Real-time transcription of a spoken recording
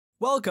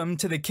Welcome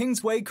to the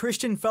Kingsway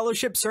Christian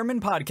Fellowship Sermon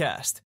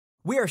Podcast.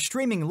 We are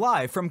streaming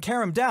live from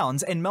Carrum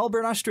Downs in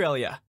Melbourne,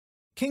 Australia.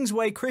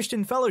 Kingsway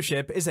Christian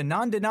Fellowship is a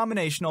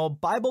non-denominational,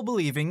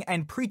 Bible-believing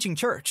and preaching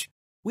church.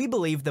 We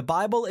believe the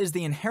Bible is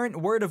the inherent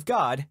Word of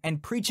God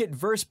and preach it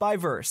verse by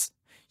verse.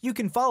 You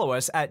can follow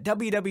us at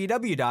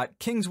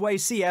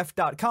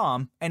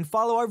www.kingswaycf.com and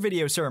follow our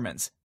video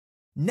sermons.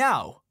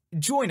 Now,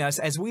 join us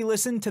as we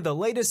listen to the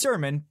latest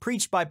sermon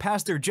preached by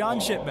Pastor John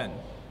Shipman.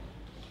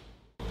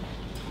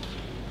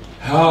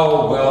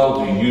 How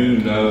well do you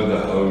know the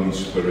Holy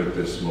Spirit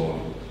this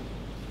morning?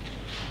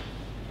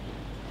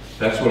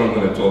 That's what I'm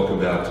going to talk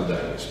about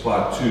today. It's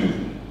part 2,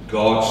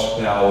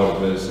 God's power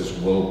versus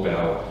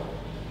willpower.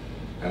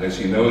 And as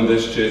you know, in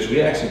this church,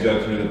 we actually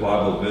go through the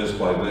Bible verse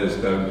by verse,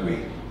 don't we?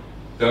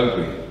 Don't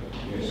we?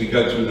 Yes. We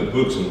go through the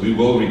books, and we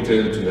will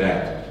return to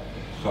that.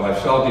 But I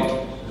felt it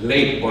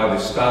late by the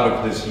start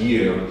of this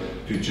year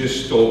to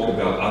just talk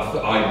about,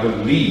 I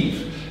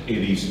believe it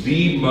is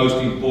the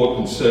most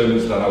important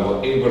sermons that I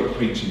will ever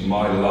preach in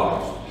my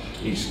life,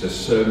 is the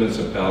sermons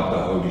about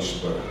the Holy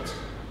Spirit.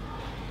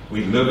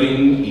 We're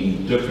living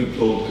in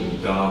difficult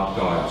and dark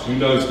times. Who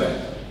knows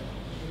that?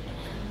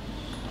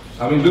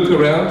 I mean, look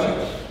around you.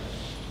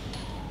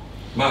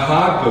 My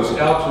heart goes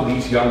out to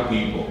these young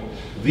people.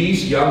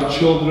 These young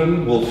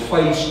children will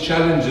face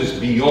challenges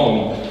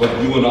beyond what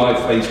you and I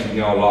faced in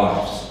our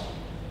lives.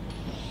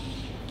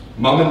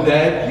 Mom and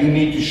Dad, you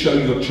need to show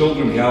your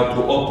children how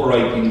to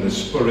operate in the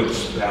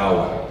Spirit's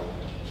power.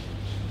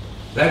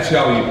 That's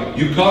how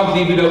you can't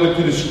leave it over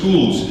to the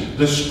schools.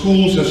 The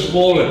schools has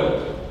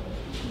fallen.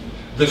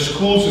 The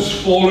schools has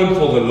fallen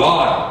for the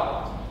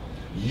lie.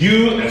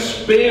 You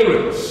as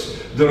parents,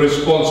 the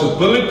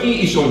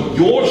responsibility is on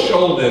your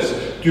shoulders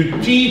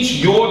to teach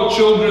your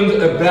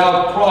children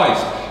about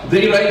Christ.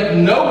 There ain't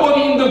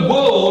nobody in the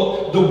world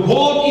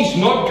is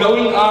not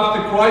going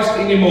after Christ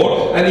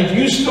anymore. And if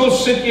you still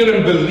sit here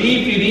and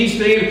believe it is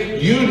there,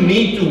 you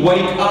need to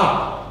wake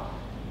up.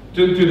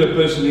 Turn to the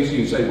person next to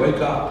you and say, wake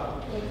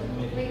up.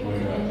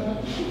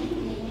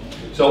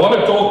 So I want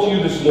to talk to you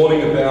this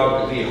morning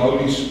about the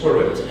Holy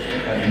Spirit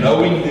and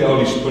knowing the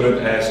Holy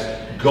Spirit as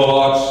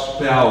God's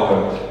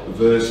power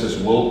versus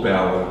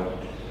willpower.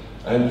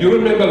 And you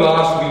remember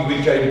last week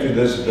we came to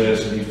this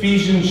verse,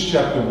 Ephesians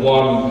chapter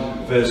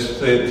 1, verse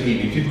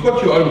 13. If you've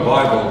got your own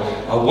Bible,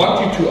 I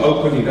want you to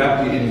open it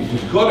up. And if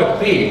you've got a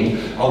pen,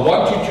 I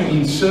want you to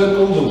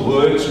encircle the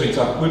words which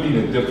I put in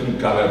a different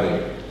color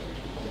there.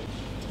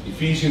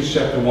 Ephesians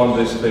chapter 1,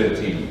 verse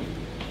 13.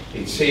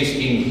 It says,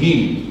 in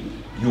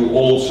Him you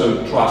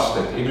also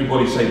trusted.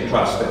 Everybody say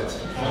trusted.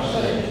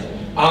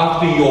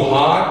 After your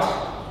heart,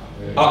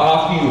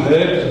 after you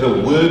heard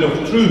the word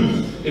of truth.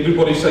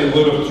 Everybody say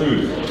word of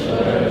truth.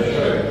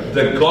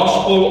 The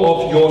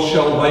gospel of your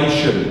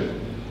salvation,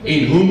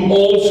 in whom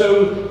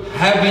also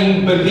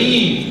having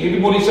believed.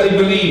 Everybody say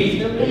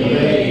believed.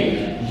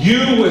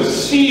 You were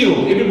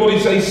sealed. Everybody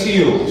say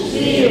sealed.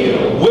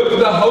 With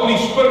the Holy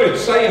Spirit.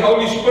 Say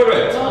Holy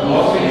Spirit.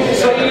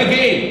 Say it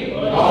again.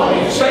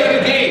 Say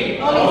it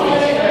again.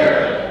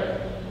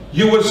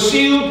 You were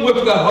sealed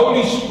with the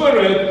Holy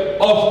Spirit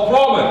of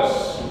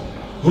promise,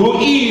 who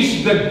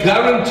is the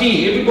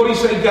guarantee. Everybody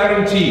say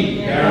guarantee.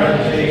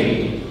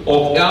 Guarantee.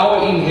 Of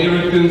our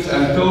inheritance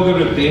until the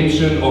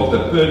redemption of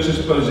the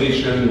purchased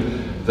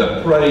possession,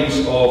 the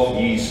praise of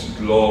His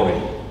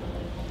glory.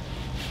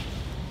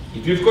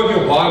 If you've got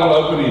your Bible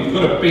open and you've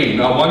got a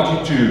pen, I want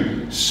you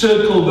to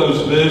circle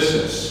those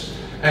verses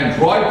and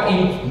write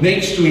in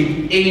next to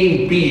it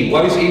NB.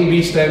 What is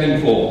NB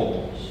standing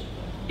for?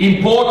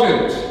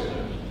 Important.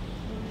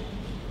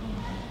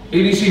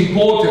 It is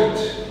important.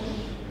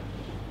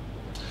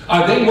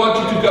 I then want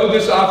you to go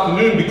this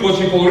afternoon, because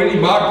you've already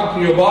marked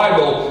it in your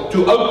Bible,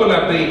 to open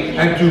up there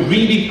and to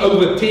read it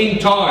over 10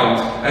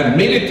 times and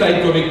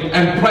meditate on it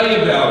and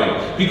pray about it.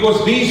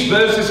 Because these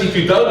verses, if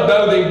you don't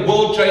know them,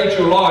 will change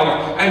your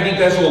life, and it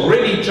has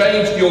already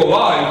changed your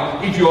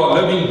life if you are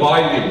living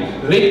by them.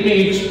 Let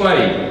me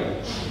explain.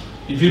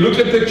 If you look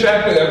at the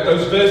chapter, at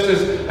those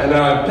verses, and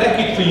I unpack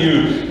it for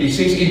you, it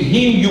says, in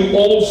Him you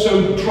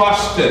also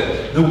trusted.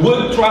 The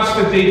word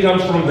trusted there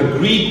comes from the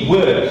Greek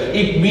word.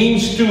 It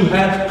means to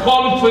have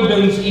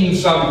confidence in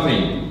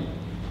something.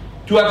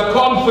 To have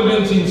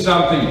confidence in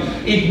something.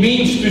 It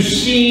means to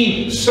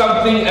see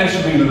something as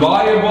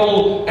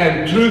reliable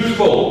and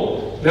truthful.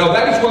 Now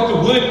that is what the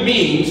word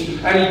means,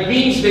 and it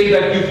means there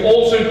that you've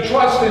also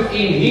trusted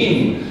in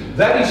Him.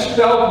 That is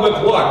spelled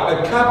with what?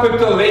 A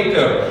capital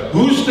letter.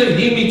 Who's the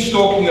Him it's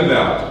talking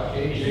about?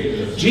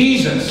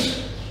 Jesus.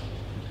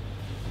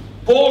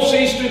 Paul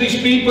says to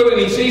these people,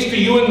 and he says to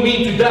you and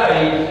me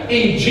today,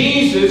 in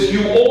Jesus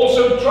you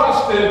also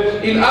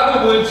trusted. In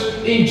other words,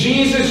 in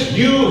Jesus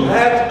you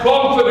had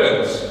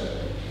confidence.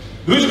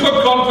 Who's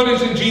got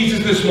confidence in Jesus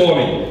this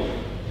morning?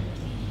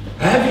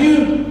 Have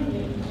you?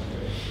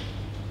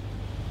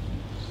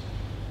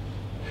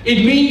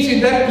 It means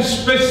in that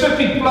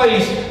specific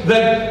place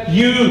that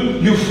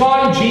you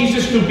find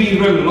Jesus to be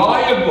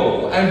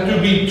reliable and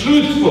to be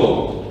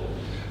truthful.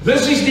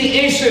 This is the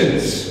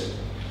essence.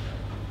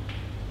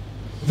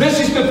 This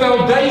is the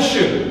foundation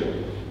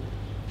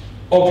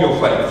of your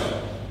faith.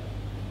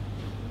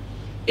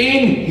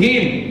 In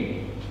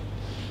Him.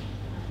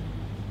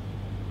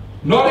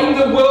 Not in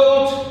the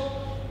world,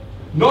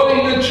 not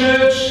in the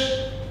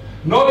church,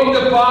 not in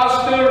the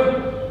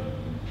pastor,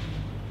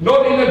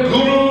 not in a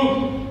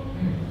guru,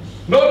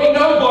 not in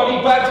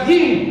nobody, but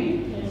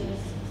Him.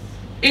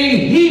 In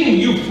Him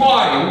you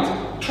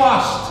find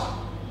trust.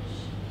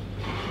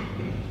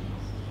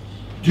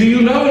 Do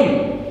you know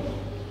Him?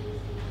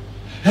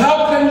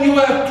 How can you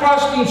have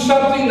trust in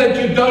something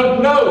that you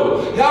don't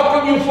know? How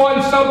can you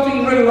find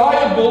something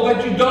reliable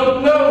that you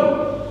don't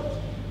know?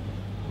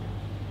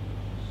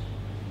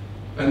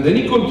 And then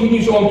he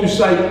continues on to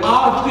say,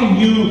 after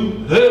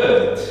you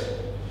heard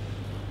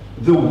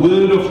the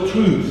word of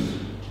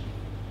truth.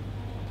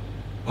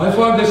 I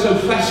find this so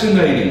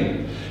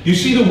fascinating. You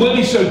see, the word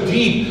is so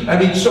deep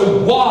and it's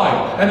so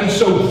wide and it's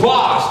so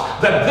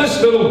vast that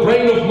this little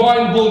brain of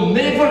mine will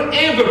never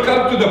ever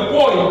come to the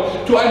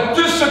point to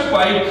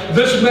anticipate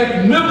this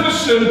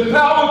magnificent,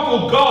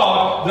 powerful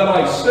God that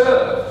I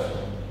serve.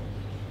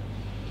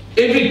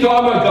 Every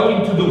time I go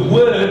into the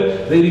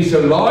Word, there is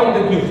a line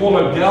that you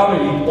follow down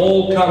and it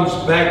all comes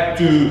back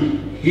to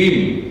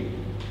Him.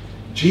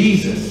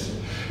 Jesus.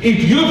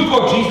 If you've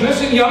got Jesus,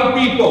 listen young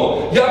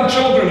people, young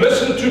children,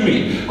 listen to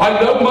me. I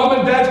know mom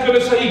and dad's going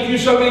to say it to you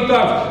so many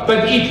times,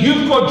 but if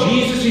you've got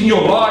Jesus in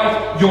your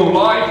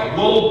life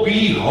will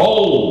be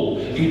whole.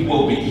 It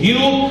will be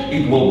healed,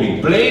 it will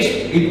be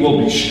blessed, it will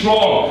be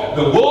strong.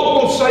 The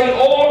world will say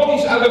all of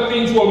these other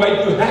things will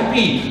make you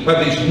happy,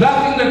 but there's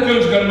nothing that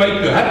is going to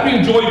make you happy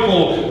and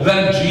joyful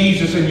than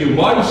Jesus, and you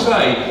might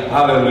say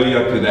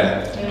hallelujah to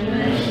that.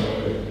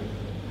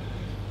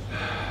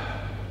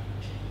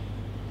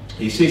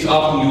 He says,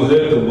 after you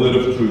heard the word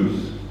of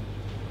truth.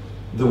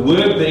 The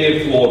word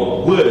there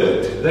for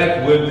word,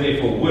 that word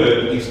there for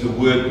word is the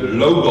word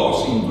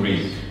logos in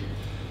Greek.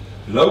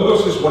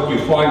 Logos is what you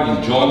find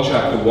in John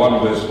chapter 1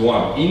 verse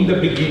 1. In the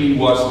beginning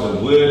was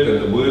the Word,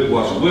 and the Word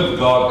was with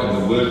God,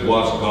 and the Word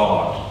was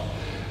God.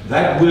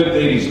 That word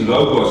there is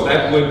logos,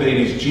 that word there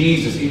is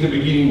Jesus. In the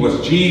beginning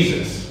was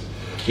Jesus.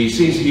 He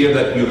says here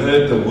that you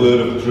heard the word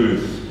of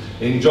truth.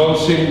 In John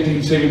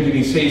 17:17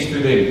 he says to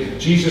them,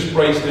 Jesus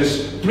prays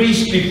this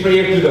priestly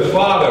prayer to the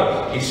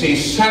Father. He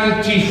says,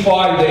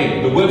 sanctify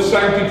them. The word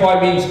sanctify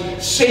means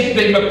set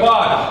them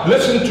apart.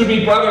 Listen to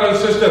me, brother and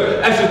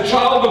sister. As a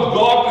child of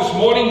God this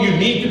morning, you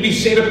need to be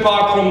set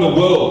apart from the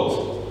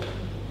world.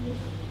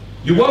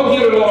 You won't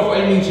hear a lot of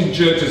amens in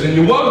churches, and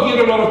you won't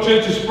hear a lot of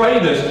churches pray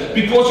this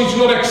because it's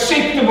not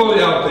acceptable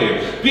out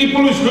there.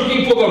 People who's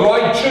looking for the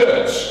right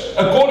church,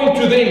 according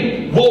to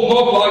them, will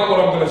not like what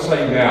I'm going to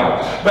say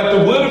now. But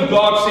the Word of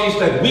God says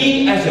that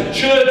we as a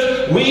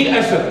church, we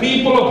as the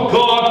people of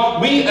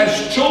God, we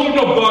as children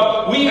of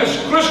God, we as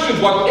Christians,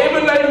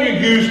 whatever name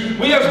you use,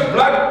 we as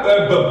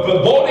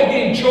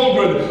born-again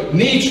children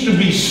needs to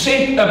be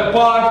set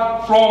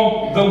apart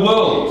from the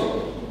world.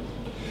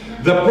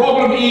 The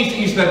problem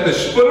is that the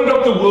spirit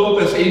of the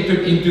world has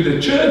entered into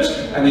the church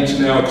and it's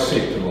now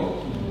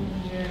acceptable.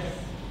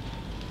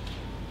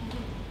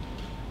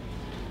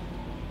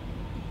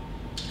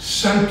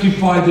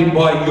 Sanctify them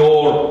by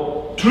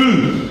your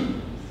truth.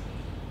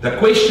 The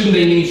question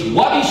then is,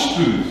 what is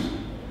truth?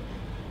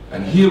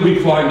 And here we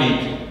find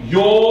it.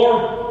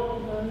 Your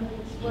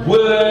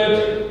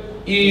word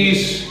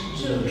is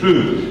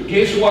truth.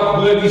 Guess what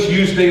word is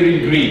used there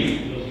in Greek?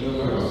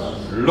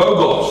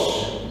 Logos.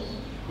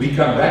 We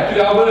come back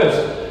to our words.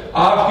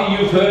 After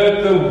you've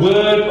heard the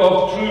word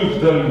of truth,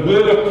 the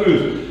word of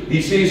truth,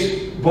 he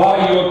says,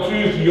 by your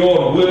truth,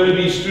 your word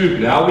is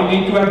truth. Now we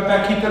need to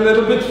unpack it a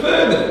little bit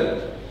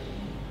further.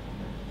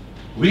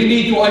 We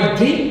need to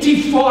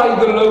identify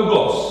the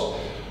Logos.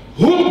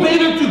 Who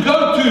better to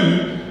go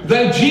to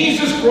than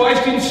Jesus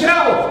Christ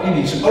himself in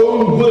his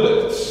own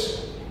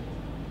words?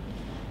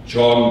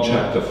 John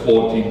chapter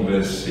 14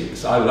 verse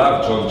 6. I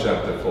love John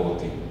chapter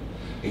 14.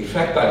 In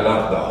fact, I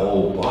love the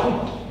whole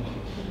Bible.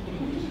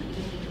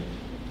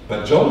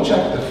 But John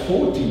chapter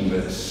 14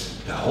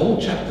 verse, the whole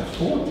chapter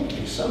 14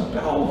 is so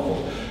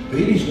powerful.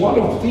 It is one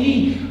of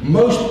the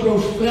most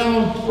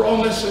profound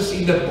promises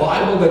in the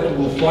Bible that you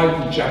will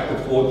find in chapter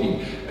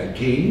 14.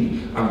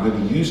 Again, I'm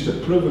going to use the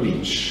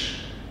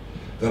privilege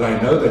that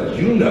I know that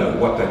you know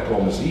what that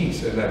promise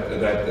is, and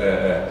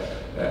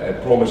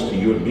that promise to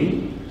you and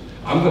me.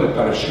 I'm going to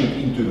parachute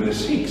into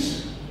verse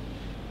 6.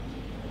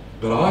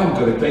 But I'm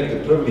going to take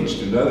the privilege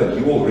to know that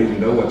you already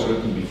know what's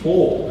written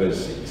before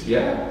verse 6.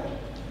 Yeah?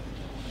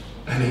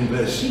 And in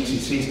verse 6 it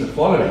says the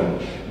following.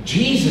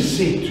 Jesus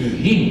said to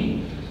him,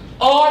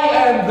 I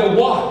am the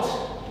what?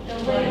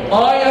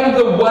 I am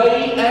the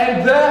way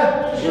and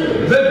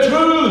the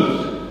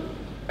truth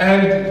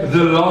and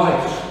the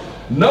life.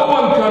 No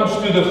one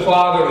comes to the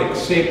Father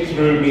except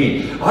through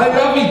me. I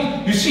love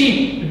it. You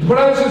see,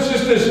 brothers and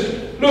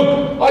sisters,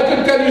 look, I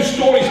can tell you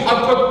stories.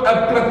 I've got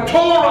a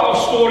plethora of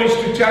stories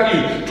to tell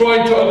you,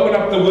 trying to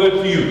open up the Word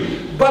for you.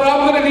 But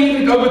I'm going to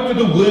leave it over to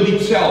the Word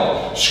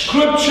itself.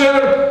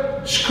 Scripture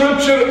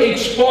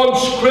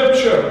expands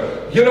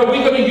Scripture. You know,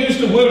 we're going to use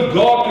the Word of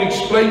God to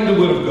explain the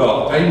Word of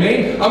God.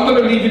 Amen? I'm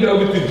going to leave it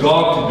over to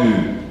God to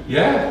do.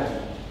 Yeah?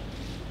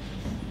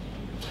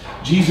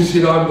 Jesus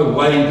said, I'm the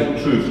way,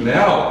 the truth.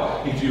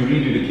 Now, if you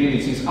read it again,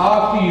 it says,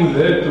 after you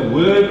heard the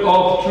word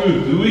of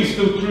truth. Who is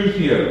the truth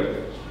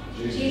here?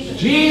 Jesus.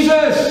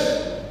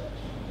 Jesus!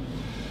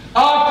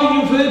 After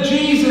you've heard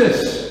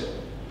Jesus.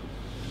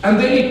 And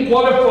then he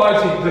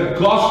qualifies it, the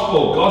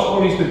gospel.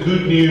 Gospel is the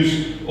good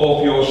news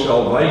of your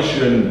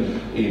salvation,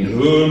 in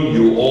whom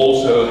you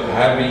also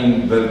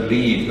having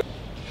believed.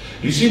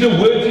 You see the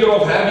word here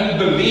of having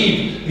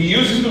believed. He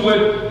uses the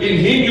word, in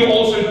him you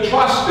also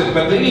trusted.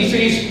 But then he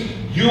says,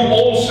 you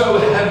also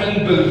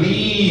having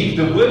believed.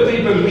 The word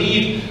they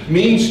believe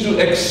means to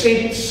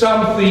accept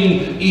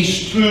something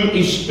is true,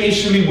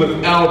 especially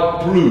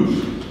without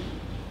proof.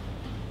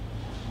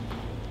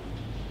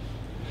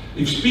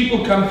 If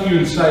people come to you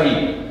and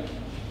say,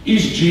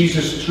 is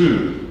Jesus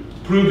true?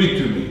 Prove it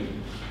to me.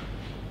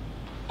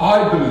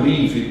 I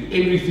believe in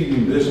everything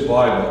in this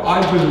Bible.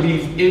 I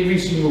believe every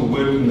single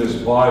word in this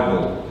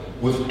Bible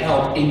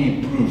without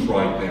any proof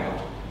right now.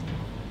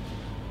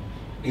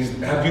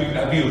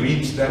 Have you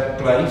reached that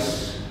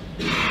place?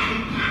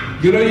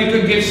 You know, you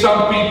can get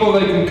some people,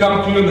 they can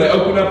come to you and they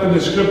open up in the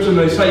scripture and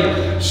they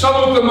say, some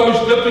of the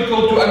most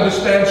difficult to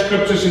understand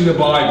scriptures in the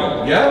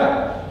Bible.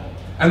 Yeah?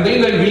 And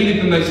then they read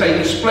it and they say,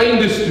 explain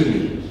this to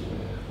me.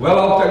 Well,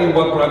 I'll tell you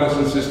what, brothers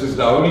and sisters,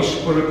 the Holy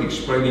Spirit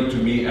explained it to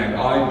me and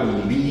I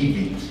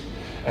believe it.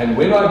 And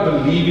when I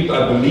believe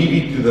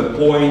it to the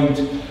point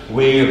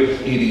where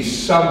it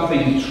is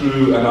something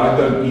true and I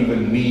don't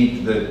even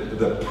need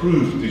the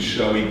proof to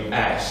show it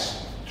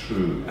as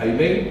true.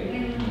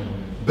 Amen?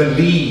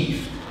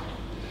 Believe.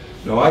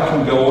 Now I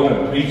can go on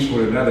and preach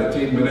for another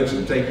 10 minutes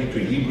and take you to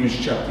Hebrews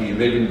chapter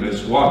 11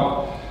 verse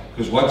 1.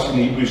 Because what's in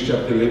Hebrews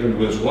chapter 11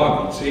 verse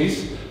 1? It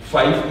says,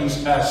 faith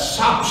is a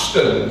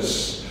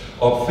substance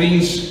of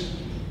things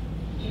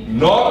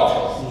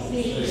not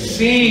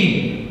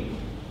seen.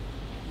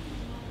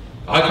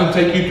 I can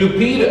take you to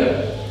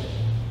Peter.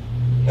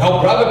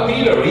 Our brother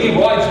Peter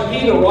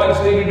writes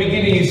there in the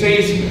beginning, he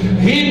says,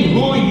 him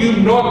who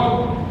you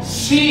not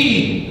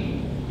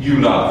see,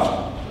 you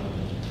love.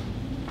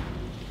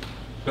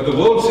 But the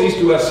world says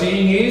to us,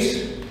 seeing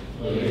is?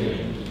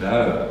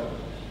 No.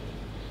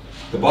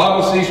 The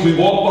Bible says we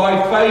walk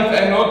by faith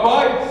and not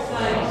by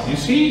sight. You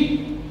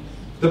see?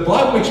 The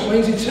Bible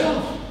explains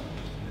itself.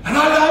 And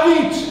I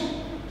love it.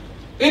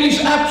 It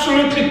is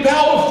absolutely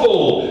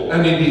powerful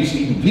and it is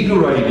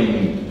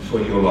invigorating for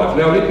your life.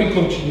 Now let me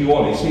continue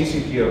on. It says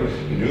it here,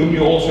 in whom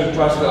you also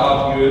trusted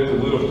after you heard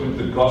the word of truth,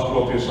 the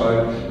gospel of your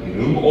salvation, in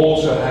whom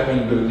also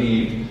having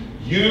believed,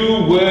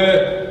 you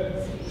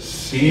were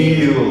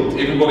sealed.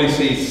 Everybody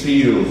says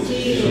sealed.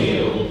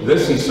 Sealed.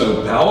 This is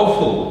so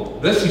powerful.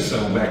 This is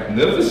so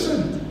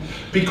magnificent.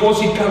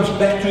 Because it comes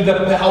back to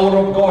the power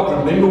of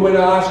God. Remember when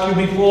I asked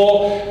you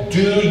before,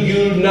 do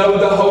you know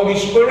the Holy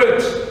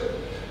Spirit?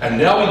 And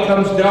now he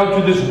comes down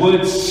to this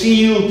word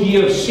sealed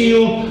here.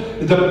 Sealed,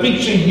 the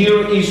picture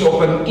here is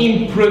of an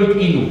imprint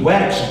in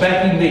wax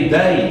back in their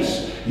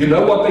days. You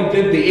know what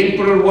they did? The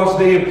emperor was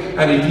there,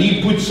 and if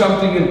he put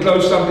something and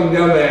closed something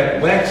down, they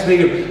had wax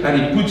there, and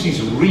he puts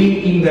his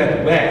ring in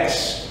that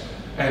wax.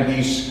 And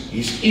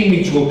his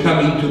image will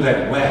come into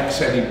that wax,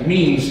 and it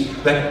means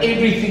that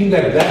everything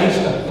that is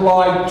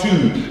applied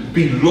to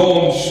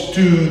belongs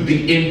to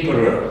the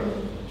emperor.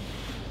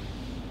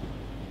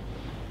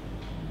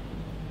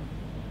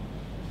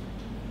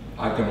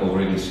 I can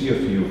already see a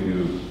few of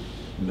you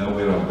know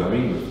where I'm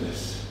going with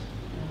this.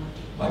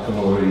 I can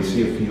already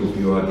see a few of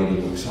you are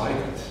getting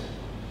excited.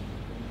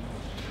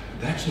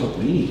 That's not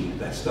me.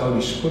 That's the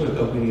Holy Spirit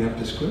opening up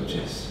the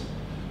scriptures.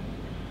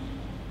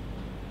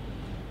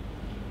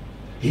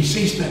 He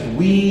says that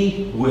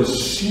we were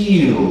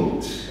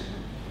sealed.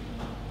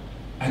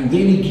 And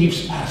then he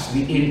gives us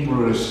the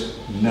emperor's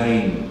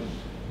name.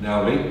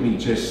 Now let me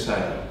just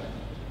say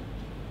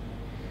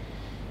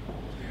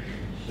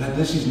that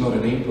this is not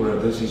an emperor,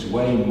 this is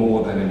way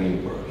more than an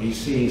emperor. He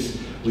says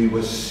we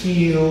were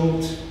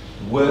sealed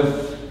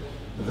with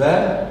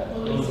the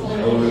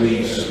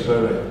Holy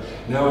Spirit.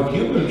 Now if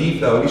you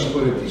believe the Holy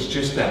Spirit is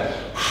just a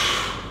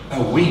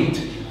wind,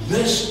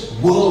 this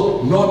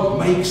will not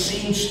make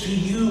sense to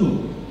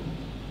you.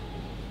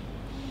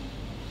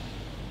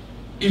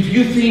 If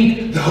you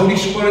think the Holy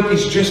Spirit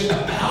is just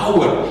a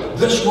power,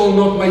 this will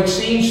not make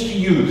sense to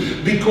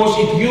you. Because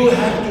if you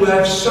have to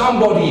have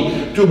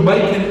somebody to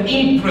make an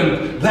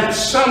imprint, that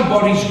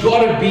somebody's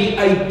got to be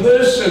a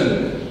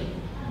person.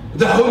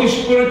 The Holy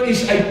Spirit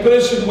is a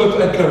person with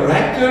a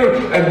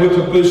character and with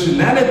a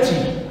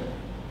personality.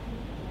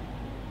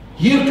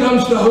 Here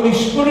comes the Holy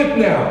Spirit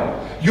now.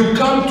 You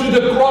come to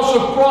the cross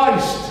of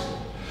Christ.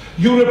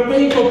 You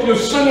repent of your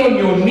sin on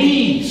your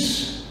knees.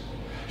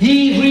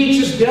 He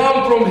reaches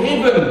down from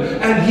heaven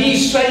and he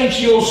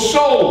saves your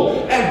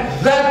soul.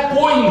 At that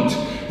point,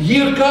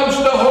 here comes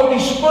the Holy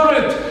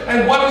Spirit.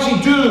 And what does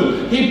he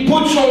do? He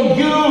puts on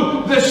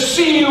you the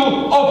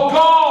seal of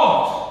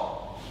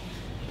God.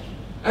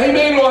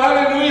 Amen or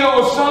hallelujah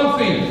or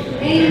something.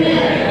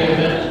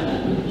 Amen.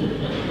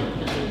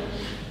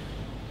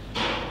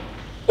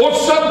 Or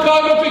some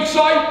kind of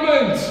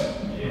excitement.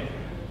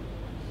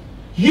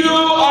 You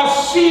are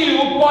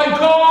sealed by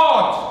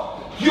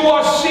God. You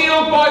are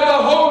sealed by the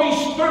Holy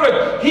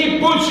Spirit. He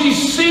puts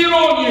His seal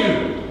on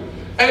you.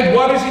 And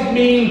what does it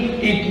mean?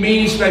 It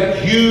means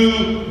that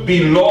you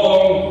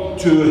belong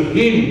to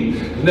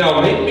Him. Now,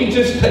 let me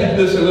just take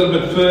this a little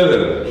bit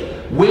further.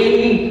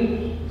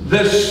 When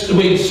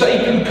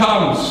Satan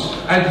comes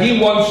and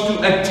he wants to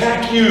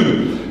attack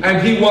you,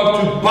 and he wants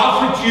to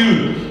buffet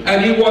you,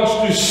 and he wants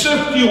to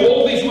sift you,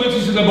 all these words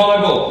is in the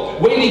Bible.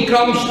 When he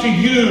comes to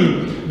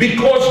you,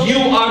 because you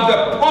are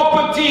the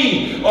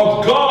property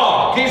of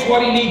God, guess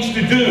what he needs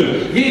to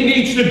do? He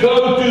needs to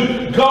go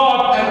to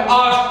God and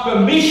ask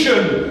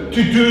permission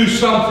to do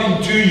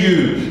something to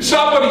you.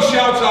 Somebody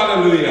shouts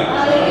hallelujah.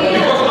 Hallelujah.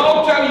 Because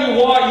I'll tell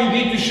you why you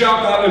need to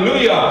shout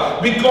hallelujah.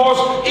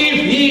 Because if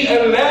he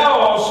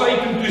allows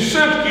Satan to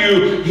sift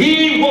you,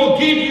 he will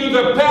give you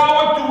the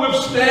power to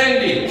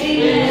withstand it.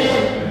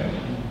 Amen.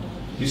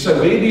 You say,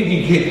 where did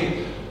he get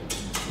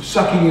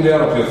sucking it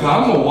out of your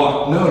thumb or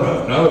what?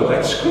 No,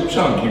 that's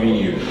scripture I'm giving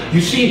you. You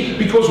see,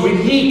 because when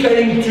he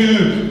came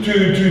to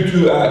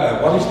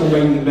what is the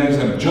man's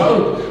name?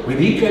 Job. When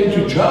he came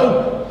to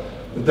Job,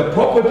 the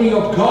property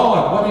of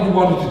God, what did he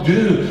want to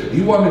do?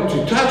 He wanted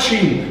to touch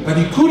him, but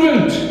he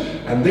couldn't.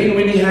 And then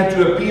when he had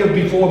to appear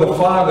before the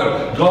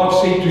Father, God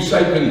said to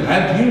Satan,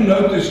 have you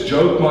noticed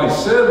Job, my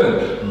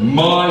servant?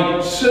 My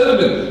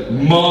servant.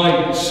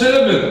 My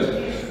servant.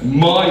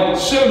 My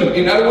servant.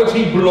 In other words,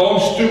 he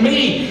belongs to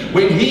me.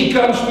 When he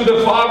comes to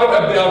the Father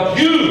about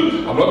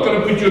you, I'm not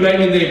going to put your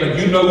name in there, but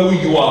you know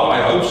who you are,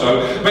 I hope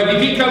so. But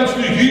if he comes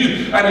to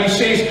you and he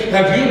says,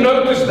 have you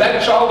noticed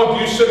that child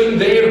of you sitting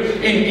there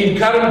in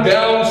Carrum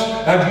Downs?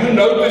 Have you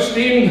noticed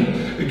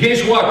him?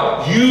 Guess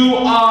what? You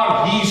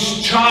are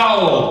his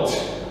child.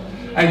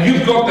 And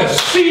you've got the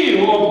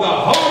seal of the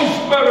Holy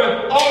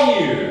Spirit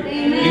on you.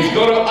 Amen. He's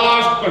got to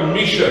ask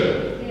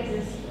permission.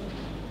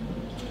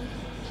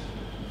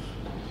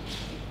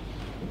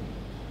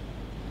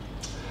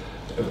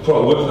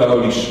 With the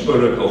Holy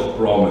Spirit of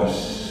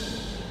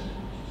promise.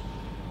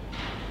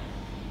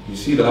 You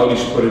see, the Holy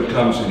Spirit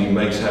comes and He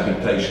makes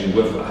habitation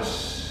with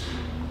us.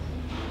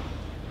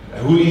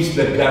 Who is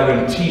the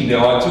guarantee?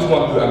 Now, I just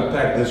want to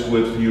unpack this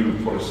word for you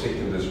for a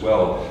second as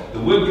well.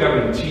 The word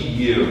guarantee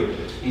here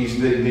is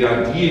the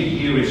idea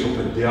here is of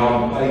a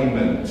down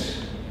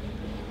payment.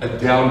 A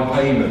down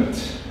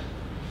payment.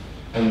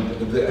 And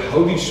the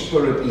Holy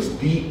Spirit is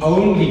the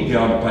only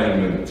down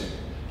payment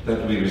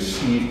that we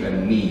receive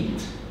and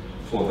need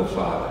for the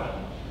Father.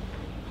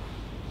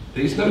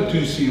 There's no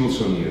two seals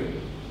on you.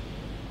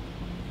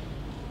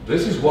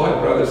 This is why,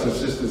 brothers and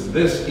sisters,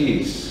 this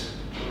is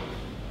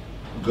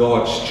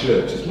God's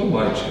church. It's not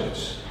my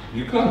church.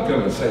 You can't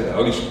come and say the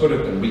Holy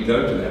Spirit and we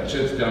go to that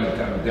church down in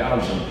Carrum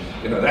Downs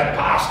and that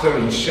pastor,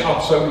 he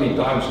shouts so many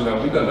times,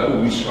 we don't know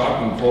who he's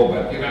shouting for,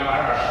 but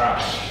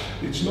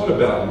it's not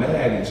about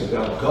man, it's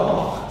about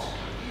God.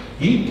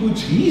 He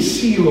puts His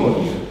seal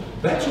on you.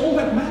 That's all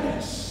that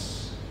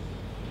matters.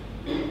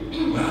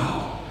 Wow.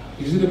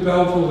 Isn't it a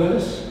powerful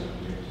verse?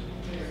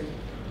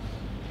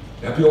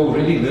 Have you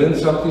already learned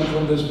something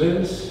from this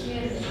verse?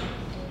 Yes.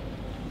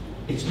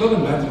 It's not a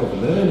matter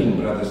of learning,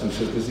 brothers and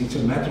sisters. It's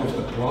a matter of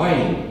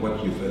applying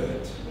what you've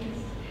heard.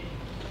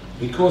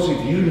 Because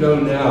if you know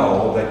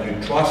now that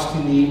you trust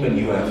in Him and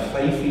you have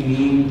faith in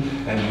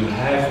Him and you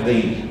have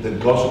the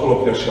gospel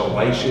of your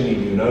salvation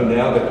and you know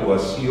now that you are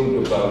sealed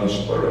with the Holy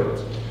Spirit,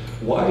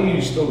 why are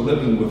you still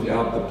living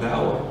without the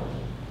power?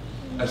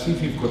 As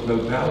if you've got no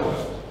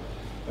power.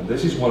 And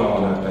this is what I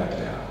want to unpack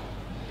now.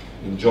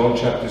 In John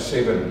chapter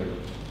 7,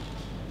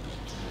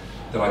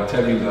 did I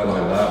tell you that I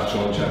love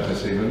John chapter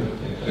 7?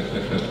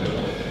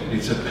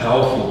 It's a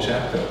powerful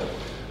chapter.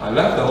 I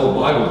love the whole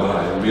Bible, but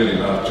I really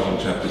love John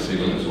chapter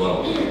 7 as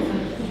well.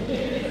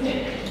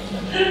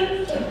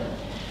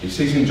 It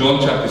says in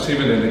John chapter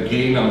 7, and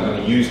again I'm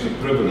going to use the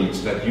privilege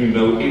that you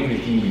know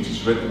everything which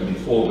is written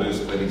before verse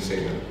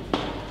 37.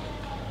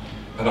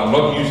 And I'm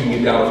not using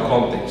it out of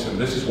context, and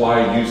this is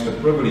why I use the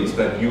privilege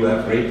that you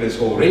have read this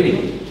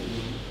already.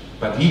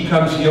 But He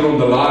comes here on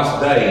the last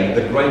day,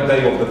 the great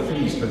day of the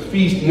feast. The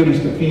feast here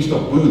is the Feast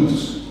of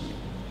Booths.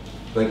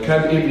 They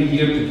come every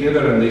year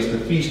together and there's the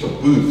Feast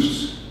of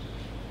Booths.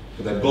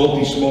 They built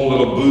these small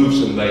little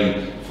booths and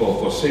they,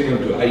 for 7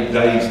 to 8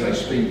 days, they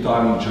spend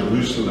time in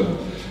Jerusalem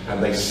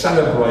and they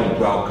celebrate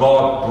how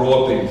God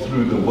brought them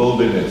through the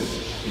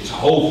wilderness. It's a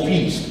whole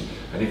feast.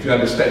 And if you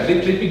understand,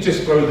 let me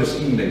just throw this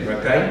in there,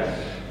 okay?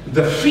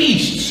 The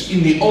feasts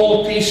in the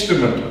Old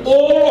Testament,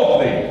 all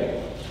of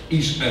them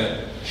is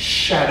a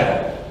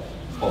shadow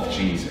of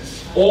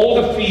Jesus.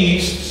 All the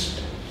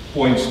feasts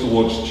points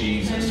towards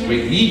Jesus.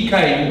 When He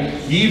came,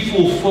 He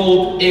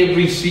fulfilled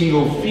every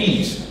single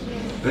feast.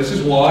 This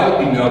is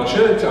why in our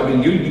church, I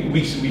mean,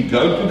 we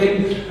go to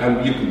them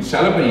and you can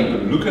celebrate, you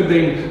can look at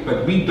them,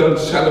 but we don't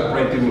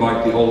celebrate them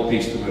like the Old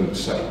Testament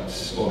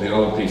saints or the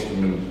Old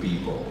Testament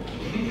people.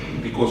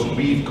 Because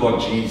we've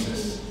got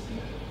Jesus.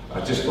 I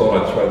just thought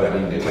I'd throw that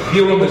in there. But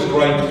here on this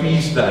great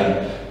feast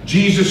day,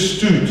 Jesus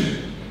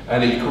stood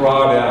and He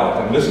cried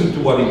out. And listen to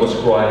what He was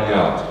crying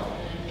out.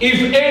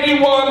 If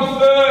anyone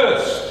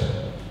thirst,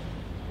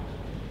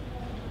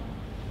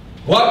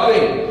 What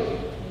then?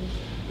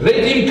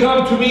 Let him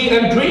come to me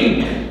and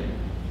drink.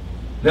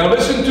 Now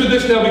listen to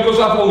this now,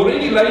 because I've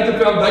already laid the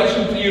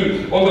foundation for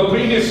you on the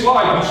previous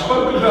slide. We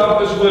spoke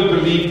about this word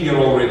believed here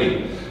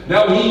already.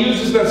 Now he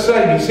uses that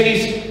saying. He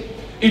says,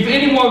 if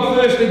anyone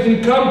thirsts, let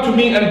him come to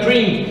me and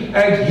drink.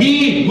 And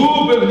he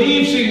who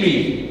believes in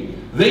me,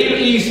 there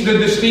is the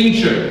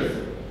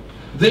distinction.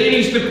 There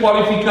is the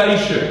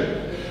qualification.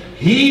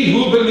 He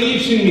who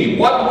believes in me.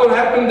 What will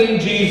happen then,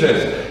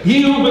 Jesus?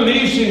 He who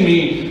believes in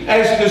me,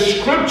 as the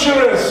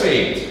scripture has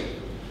said,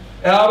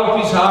 out of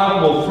his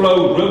heart will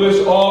flow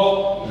rivers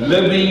of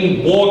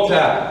living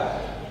water.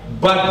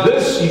 But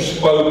this he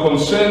spoke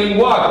concerning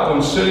what?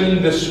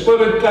 Concerning the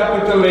Spirit,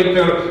 capital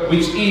letter,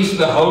 which is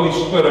the Holy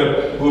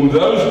Spirit, whom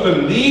those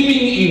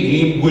believing in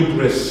him would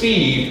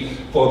receive.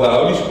 For the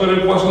Holy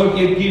Spirit was not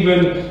yet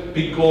given,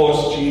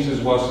 because Jesus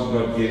was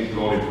not yet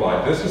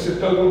glorified. This is a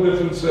total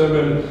different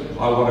sermon.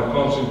 I want to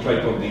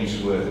concentrate on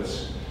these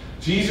words.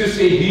 Jesus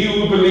said, he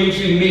who believes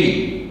in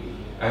me,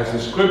 as the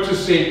scripture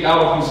said,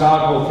 out of his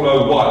heart will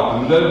flow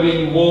what?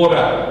 Living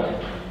water.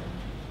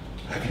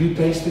 Have you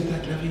tasted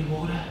that living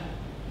water?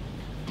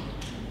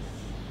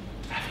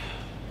 Have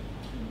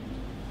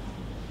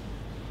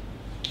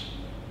you?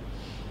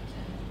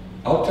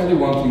 I'll tell you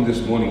one thing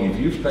this morning. If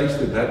you've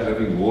tasted that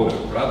living water,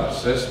 brother,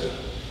 sister,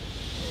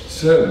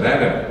 sir,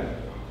 madam,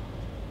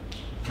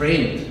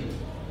 friend,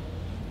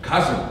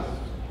 cousin,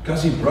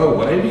 bro,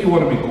 whatever you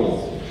want to be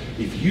called,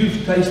 if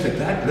you've tasted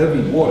that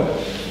living water,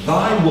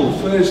 thou will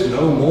thirst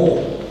no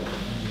more.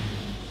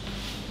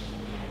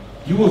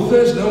 You will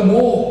thirst no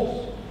more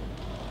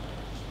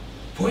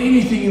for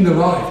anything in the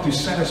life to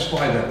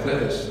satisfy that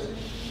thirst.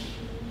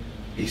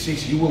 He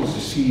says you will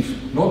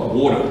receive not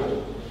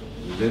water,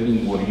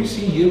 living water. You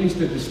see, here is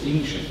the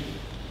distinction.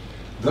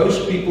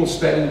 Those people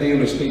standing there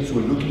on the steps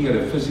were looking at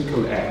a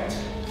physical act.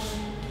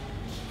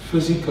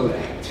 Physical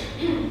act.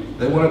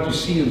 They wanted to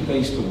see and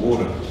taste the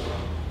water.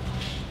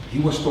 He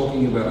was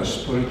talking about a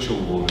spiritual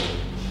water.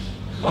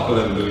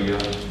 Hallelujah.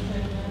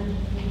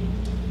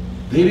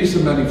 There is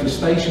a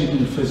manifestation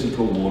in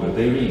physical water.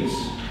 There is.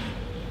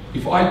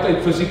 If I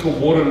take physical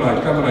water and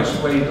I come and I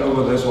spray it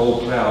over this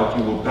whole cloud,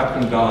 you will duck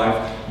and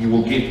dive, you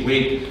will get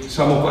wet.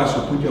 Some of us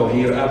will put your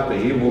hair up, the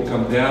hair will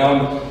come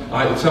down,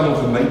 some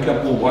of the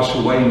makeup will wash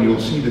away and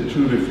you'll see the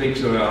true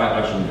reflection.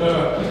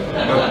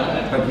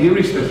 But here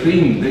is the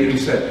thing, there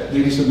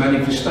is a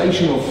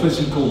manifestation of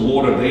physical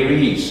water. There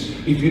is.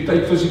 If you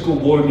take physical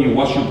water and you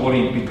wash your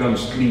body, it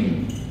becomes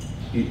clean.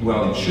 It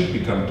should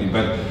become clean,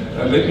 but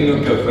let me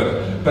not go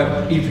further.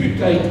 But if you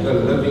take the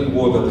living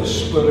water, the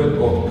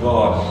Spirit of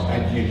God,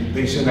 and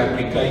there's an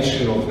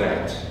application of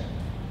that.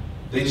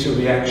 There's a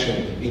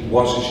reaction. It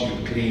washes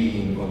you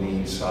clean on the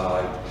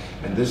inside.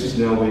 And this is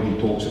now where he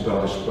talks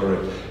about the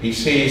Spirit. He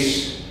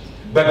says,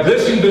 but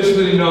this in verse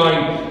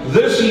 39,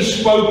 this he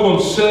spoke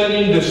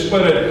concerning the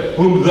Spirit,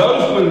 whom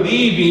those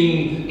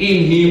believing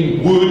in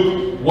him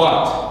would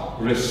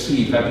what?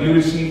 Receive. Have you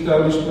received the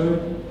Holy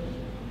Spirit?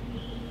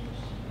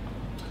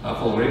 I've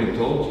already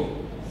told you.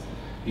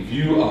 If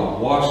you are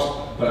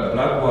washed, a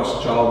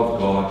blood-washed child of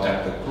God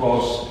at the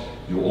cross,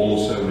 you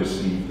also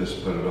receive the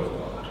Spirit of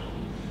God.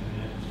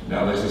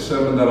 Now there's a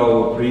sermon that I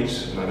will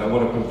preach, and I don't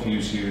want to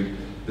confuse you.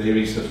 There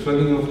is a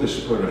filling of the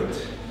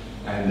Spirit,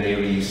 and there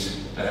is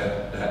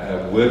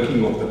a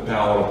working of the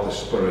power of the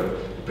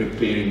Spirit,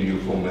 preparing you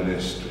for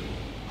ministry.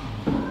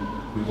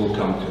 We will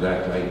come to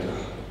that later.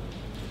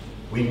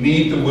 We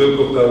need the work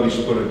of the Holy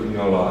Spirit in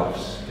our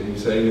lives. Can you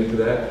say amen to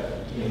that?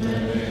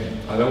 Amen.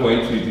 I don't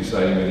wait for you to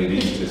say amen, it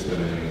is just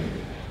an amen.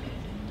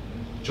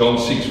 John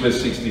 6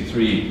 verse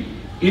 63.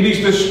 It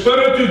is the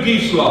Spirit who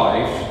gives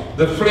life,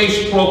 the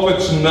flesh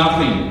profits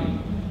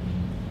nothing.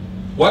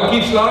 What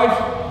gives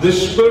life? The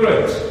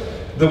Spirit.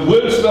 The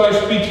words that I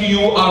speak to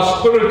you are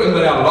spirit and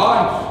they are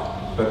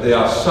life. But there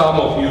are some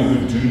of you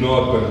who do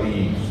not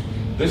believe.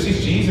 This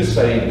is Jesus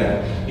saying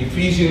that.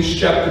 Ephesians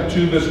chapter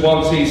 2 verse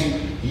 1 says,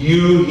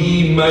 you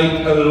he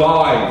made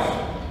alive,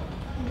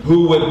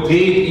 who were dead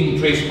in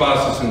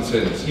trespasses and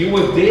sins. You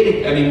were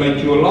dead and he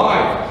made you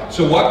alive.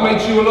 So what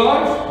makes you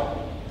alive?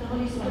 The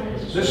Holy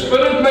Spirit. The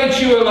Spirit makes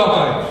you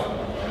alive.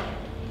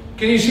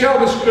 Can you see how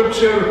the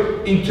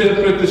scripture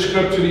interprets the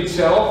scripture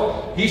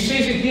itself? He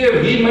says it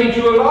here, he made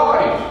you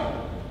alive.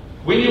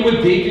 When you were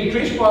dead in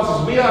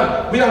trespasses. We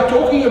are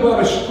talking about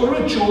a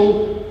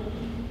spiritual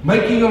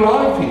making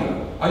alive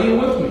here. Are you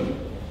with me?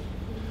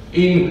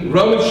 In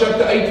Romans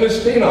chapter 8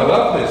 verse 10, I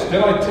love this.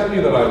 Did I tell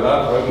you that I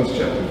love Romans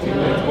chapter 10?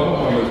 It's one of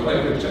my most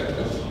favorite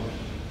chapters.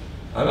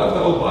 I love the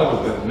whole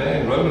Bible, but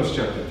man, Romans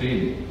chapter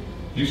 10,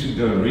 you should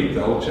go and read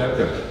the whole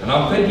chapter. And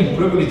I'm taking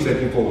privilege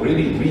that you've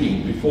already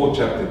read before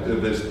chapter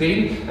verse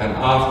 10 and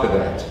after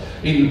that.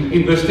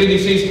 In verse 10 it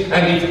says,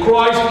 and if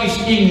Christ is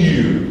in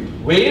you,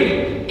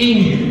 where? In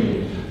you.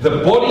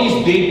 The body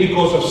is dead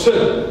because of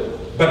sin.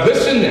 But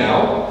listen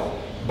now,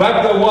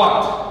 but the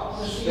what?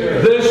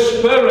 The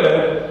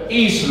Spirit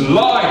is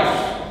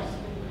life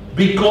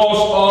because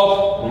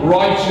of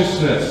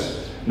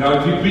righteousness. Now,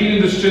 if you've been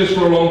in this church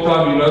for a long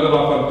time, you know that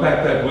I've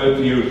unpacked that word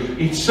for you.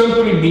 It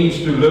simply means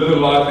to live a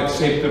life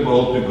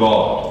acceptable to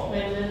God.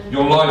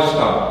 your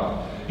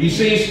lifestyle. He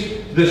says,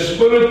 the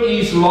Spirit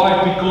is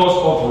life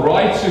because of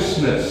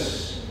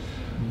righteousness.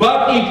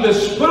 But if the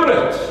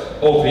Spirit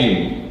of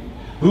Him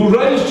who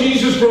raised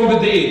Jesus from the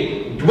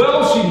dead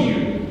dwells in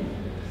you,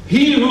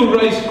 He who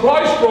raised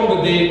Christ from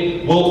the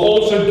dead will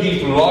also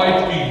give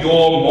life to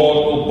your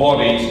mortal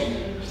bodies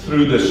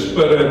through the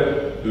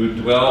Spirit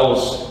who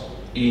dwells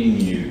in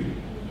you.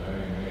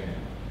 Amen.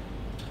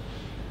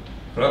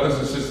 Brothers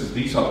and sisters,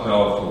 these are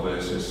powerful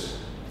verses.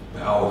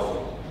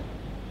 Powerful.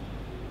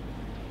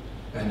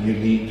 And you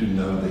need to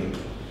know them.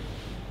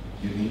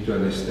 You need to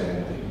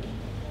understand them.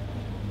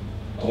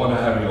 I want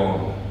to hurry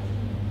on.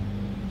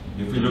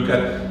 If we look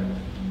at,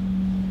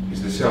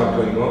 is the sound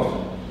going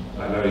off?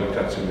 I know it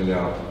cuts in and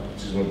out.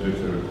 This is not good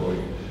for the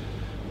recording.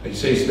 It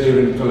says there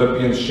in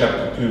Philippians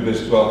chapter 2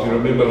 verse 12. You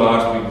remember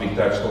last week we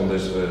touched on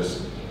this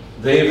verse.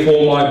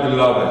 Therefore, my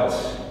beloved,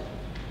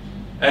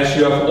 as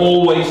you have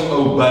always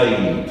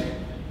obeyed,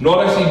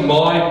 not as in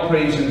my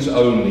presence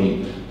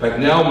only, but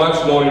now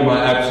much more in my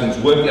absence,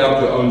 work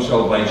out your own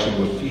salvation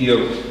with fear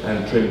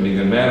and trembling.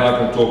 And man, I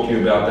can talk to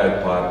you about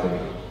that part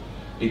there.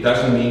 It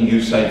doesn't mean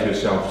you save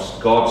yourself.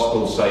 God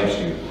still saves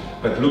you.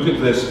 But look at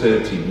verse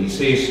 13. He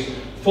says,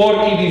 for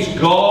it is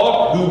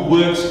God who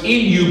works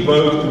in you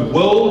both to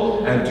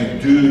will and to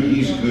do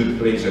His good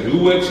pleasure.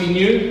 Who works in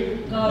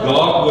you?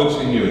 God works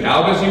in you.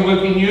 How does He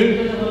work in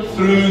you?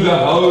 Through the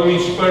Holy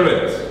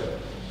Spirit.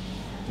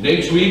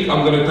 Next week,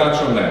 I'm going to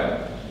touch on that.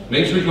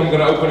 Next week I'm going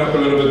to open up a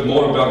little bit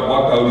more about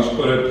what the Holy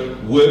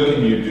Spirit work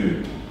in you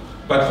do.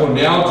 But for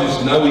now,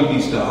 just know it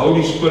is the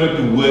Holy Spirit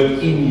who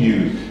work in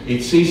you.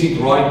 It says it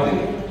right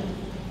there.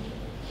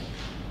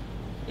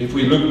 If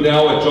we look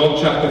now at John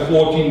chapter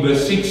 14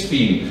 verse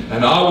 16,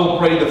 and I will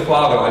pray the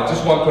Father. I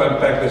just want to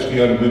unpack this for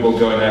you and we will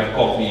go and have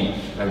coffee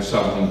and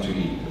something to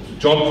eat.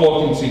 John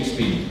 14,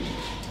 16.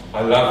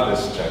 I love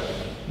this chapter.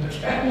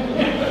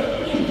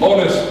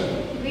 Honestly.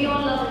 We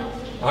all love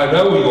it. I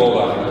know we all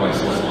love it, my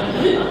sister.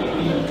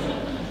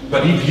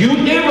 But if you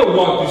ever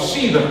want to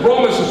see the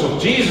promises of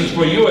Jesus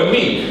for you and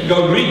me,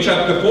 go read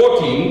chapter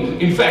 14.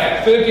 In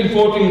fact, 13,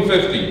 14,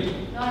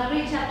 15. No,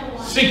 read chapter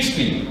 1.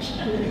 16.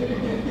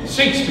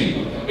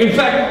 16. In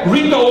fact,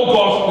 read the whole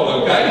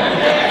gospel, okay?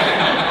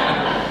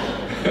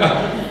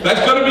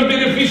 That's going to be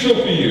beneficial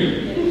for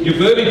you. You've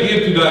heard it here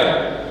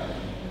today.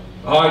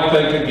 I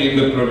take again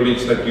the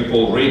privilege that you've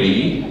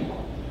already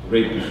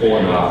read before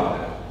and after.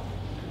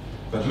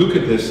 But look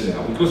at this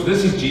now, because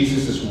this is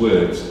Jesus'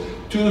 words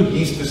to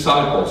His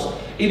disciples.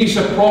 It is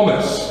a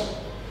promise.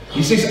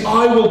 He says,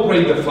 I will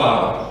pray the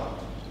Father,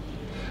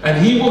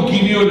 and He will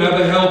give you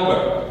another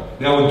helper.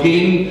 Now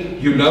again,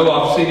 you know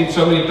I've said it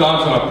so many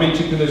times, and I preach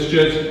it in this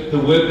church, the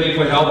word there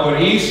for helper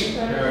is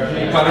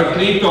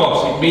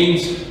Parakletos. It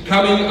means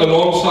coming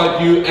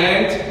alongside you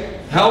and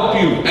help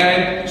you,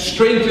 and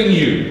strengthen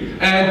you,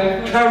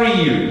 and carry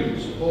you,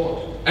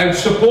 and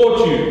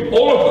support you.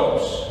 All of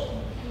those.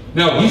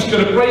 Now He's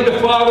going to pray the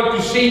Father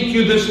to send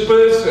you this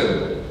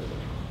person,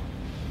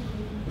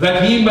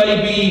 that He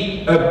may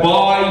be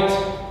abide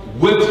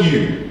with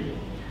you.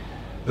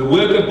 The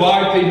word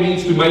abide there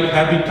means to make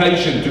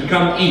habitation, to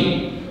come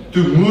in,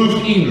 to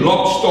move in,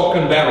 lock, stock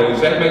and barrel.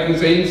 Is that making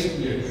sense?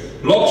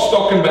 Yes. Lock,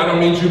 stock and barrel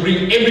means you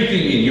bring everything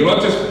in. You're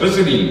not just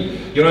visiting.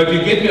 You know, if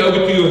you get me over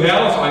to your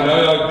house, I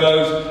know how it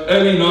goes.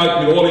 Early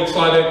night, we're all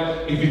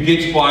excited. If you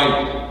get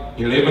by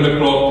 11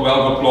 o'clock,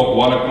 12 o'clock,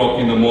 1 o'clock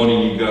in the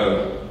morning, you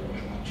go,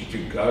 did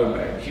you go,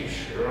 man? You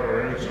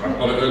sure? I've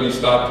got an early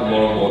start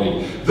tomorrow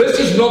morning. This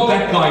is not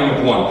that kind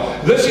of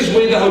one. This is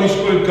where the Holy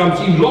Spirit comes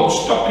in, lock,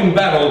 stock and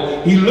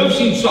barrel. He lives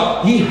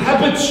inside. He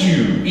inhabits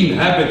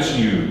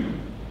you.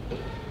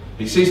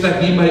 He says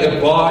that He may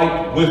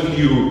abide with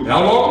you.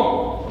 How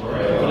long?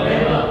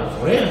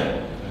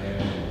 Forever.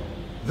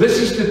 This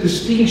is the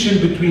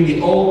distinction between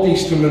the Old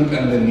Testament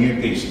and the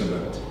New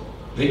Testament.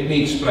 Let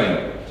me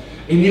explain.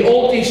 In the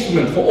Old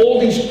Testament, for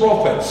all these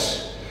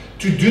prophets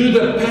to do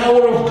the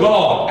power of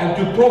God and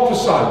to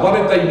prophesy, what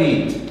did they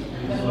need?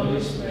 The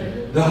Holy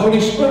Spirit. The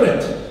Holy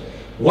Spirit.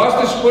 Was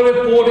the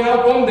Spirit poured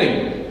out on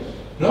them?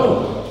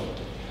 No.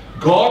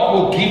 God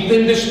will give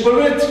them the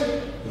Spirit.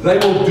 They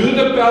will do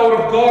the power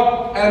of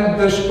God, and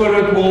the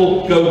Spirit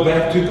will go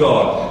back to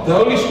God. The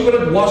Holy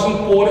Spirit wasn't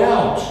poured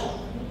out.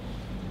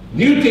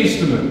 New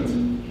Testament,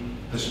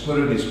 the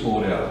Spirit is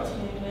poured out.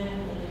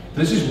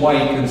 This is why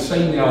He can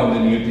say now in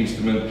the New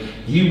Testament,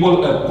 He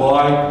will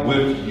abide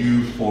with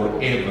you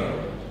forever.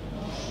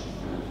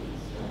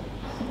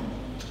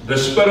 The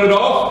Spirit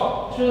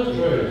of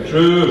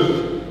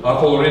Truth.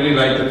 I've already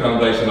laid the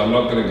foundation. I'm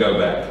not going to go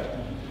back.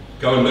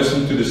 Go and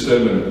listen to the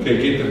sermon.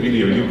 Okay, get the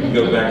video. You can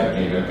go back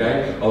again,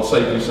 okay? I'll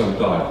save you some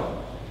time.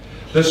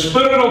 The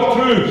Spirit of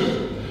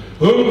Truth,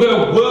 whom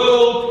the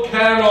world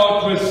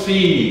cannot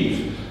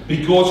receive,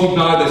 because it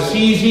neither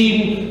sees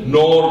Him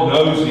nor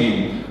knows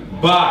Him.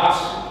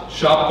 But,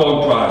 sharp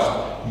contrast,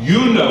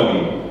 you know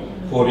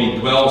Him, for He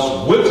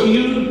dwells with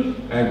you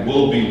and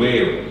will be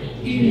where?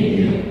 In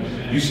you.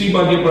 You see,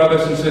 my dear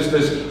brothers and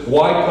sisters,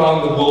 why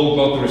can't the world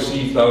not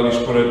receive the Holy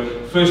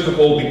Spirit? First of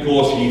all,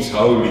 because He's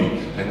holy.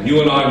 And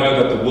you and I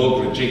know that the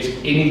world rejects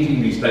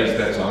anything these days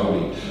that's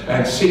holy.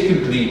 And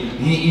secondly,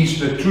 He is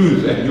the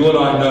truth. And you and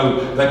I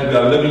know that we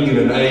are living in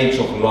an age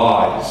of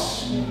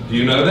lies. Do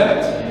you know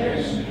that?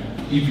 Yes.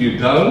 If you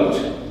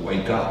don't,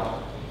 wake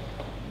up.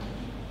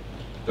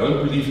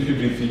 Don't believe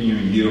everything you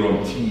hear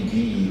on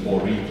TV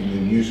or read in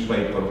the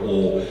newspaper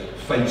or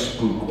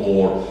Facebook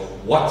or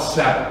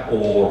WhatsApp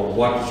or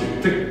what is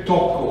it,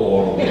 TikTok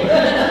or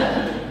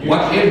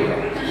whatever.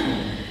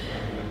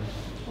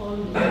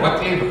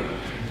 Whatever.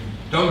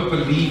 Don't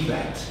believe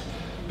that.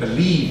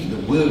 Believe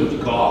the Word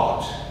of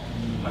God.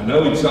 I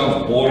know it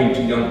sounds boring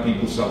to young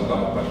people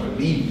sometimes, but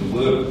believe the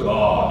Word of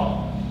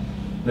God.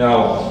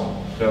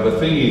 Now the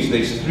thing is,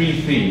 there's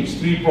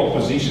three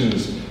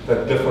propositions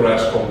that differ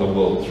us from the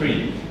world.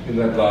 Three in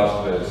that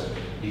last verse.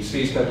 He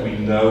says that we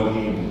know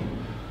Him.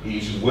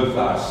 He's with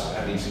us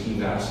and He's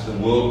in us. The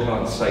world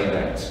can't say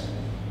that.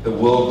 The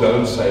world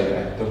don't say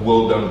that. The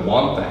world don't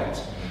want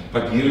that.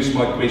 But here is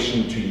my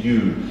question to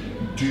you.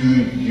 Do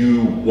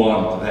you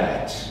want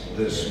that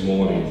this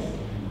morning?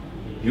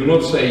 You're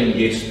not saying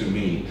yes to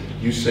me.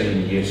 You're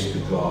saying yes to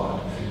God.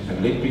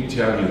 And let me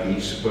tell you,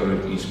 His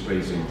Spirit is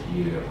present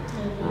here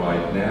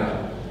right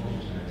now.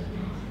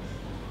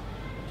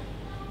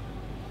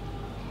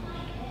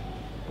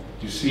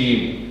 You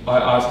see, I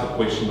ask the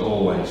question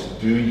always,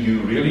 do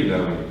you really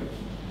know Him?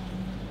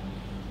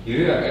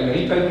 Yeah, and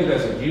He takes it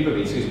as a given.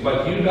 He says,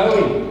 but you know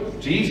Him,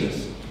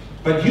 Jesus.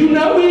 But you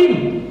know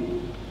Him.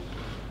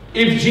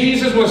 If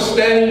Jesus was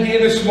standing here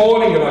this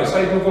morning, and I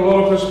say it with a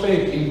lot of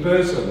respect, in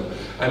person,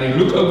 and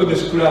you look over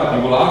this crowd,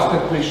 you will ask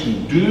that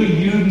question, do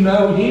you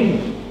know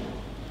Him?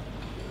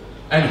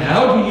 And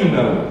how do you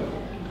know Him?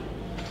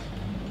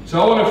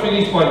 So I want to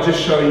finish by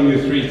just showing you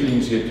three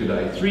things here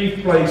today. Three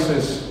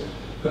phases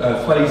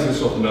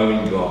of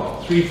knowing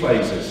God. Three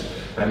phases.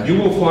 And you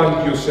will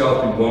find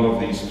yourself in one of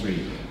these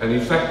three. And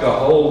in fact, the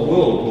whole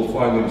world will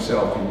find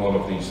themselves in one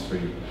of these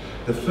three.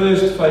 The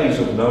first phase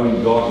of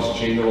knowing God is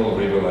general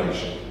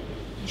revelation.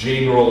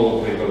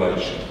 General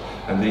revelation.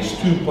 And there's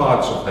two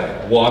parts of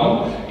that.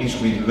 One is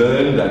we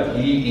learn that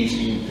He is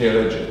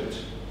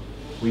intelligent.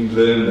 We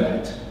learn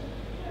that.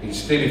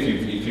 Instead,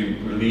 if you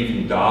believe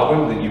in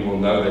Darwin, then you will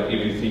know that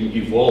everything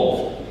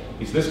evolved.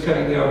 Is this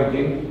coming out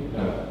again?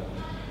 No.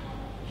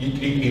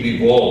 It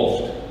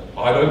evolved.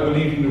 I don't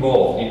believe it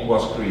evolved. It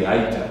was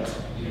created.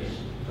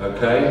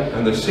 Okay?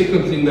 And the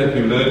second thing that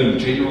you learn in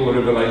general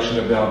revelation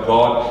about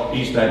God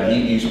is that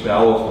He is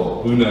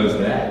powerful. Who knows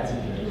that?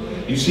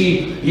 You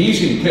see,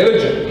 He's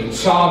intelligent. In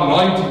Psalm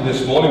 19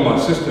 this morning, my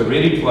sister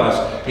read it for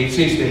us. It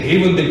says, the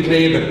heaven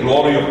declare the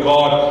glory of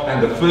God,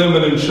 and the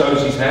firmament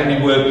shows His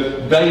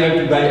handiwork. Day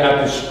unto day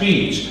utters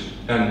speech,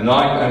 and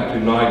night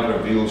unto night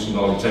reveals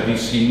knowledge. Have you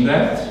seen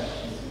that?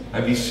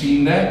 Have you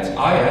seen that?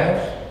 I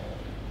have.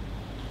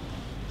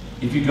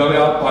 If you go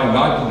out by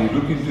night and you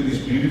look into these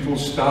beautiful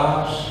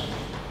stars,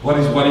 what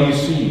do you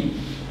see?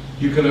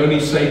 You can only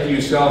say to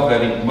yourself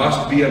that it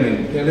must be an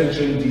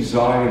intelligent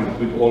design to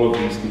put all of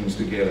these things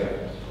together.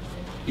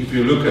 If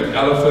you look at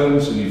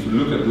elephants, and if you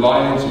look at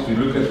lions, if you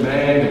look at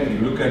man, if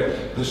you look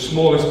at the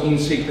smallest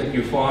insect that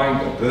you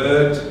find, a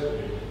bird.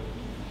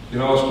 You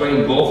know, I was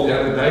playing golf the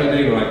other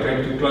day when I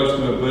came too close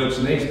to a bird's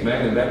nest,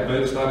 man, and that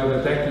bird started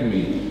attacking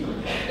me.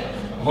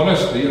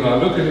 Honestly, I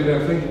look at it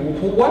and I think,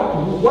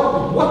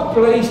 what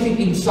placed it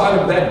inside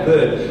of that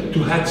bird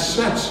to have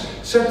such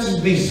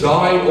a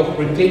design of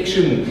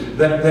protection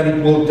that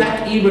it will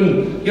attack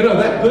even,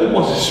 that bird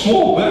was a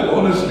small bird,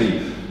 honestly.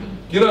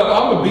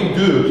 I'm a big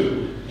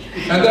dude,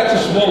 and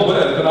that's a small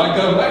bird, and I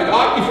go, mate,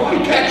 if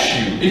I catch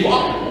you,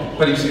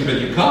 but he said, but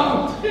you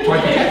can't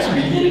try to catch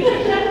me.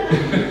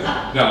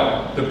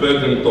 No, the bird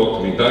didn't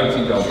talk to me. Don't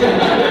think I'm going to.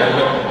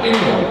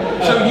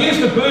 Anyway, so here's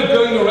the bird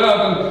going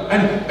around,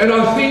 and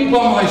I think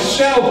by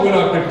myself when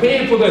I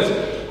prepare for this,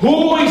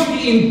 who is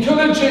the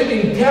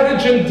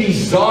intelligent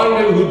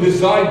designer who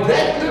designed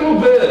that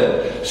little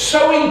bird,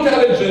 so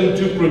intelligent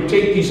to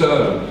protect his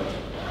own?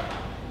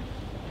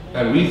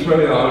 And we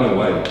throw our own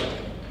away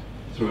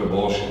through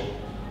abortion.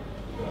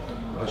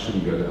 I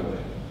shouldn't go down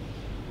there.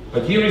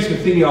 But here is the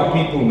thing, our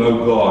people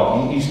know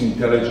God. He is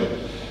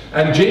intelligent.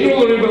 And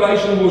general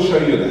revelation will show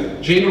you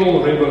that.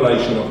 General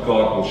revelation of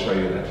God will show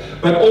you that.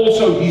 But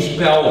also He's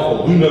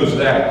powerful. Who knows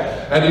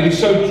that? And it is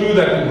so true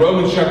that in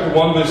Romans chapter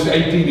 1 verse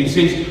 18 He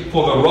says,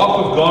 for the wrath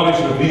of God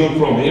is revealed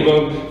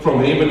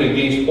from heaven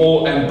against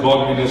all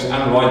ungodliness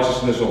and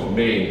unrighteousness of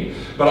men.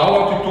 But I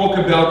want to talk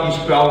about His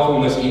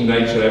powerfulness in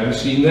nature. Have you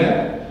seen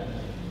that?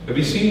 Have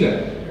you seen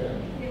that?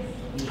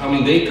 I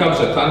mean, there comes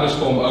a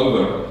thunderstorm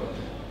over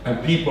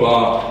and people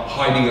are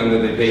hiding under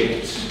their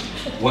beds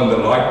when the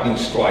lightning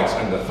strikes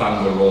and the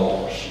thunder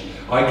roars.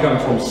 I come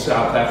from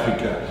South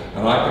Africa,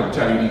 and I can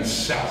tell you in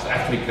South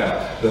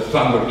Africa, the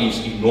thunder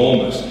is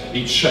enormous.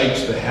 It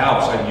shakes the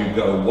house, and you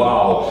go,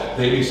 wow,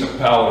 there is a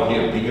power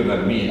here bigger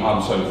than me.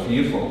 I'm so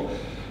fearful.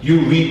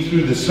 You read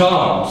through the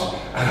Psalms,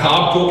 and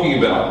I'm talking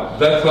about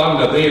that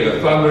thunder there,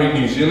 the thunder in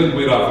New Zealand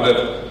where I've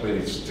lived, where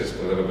it's just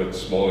a little bit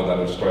smaller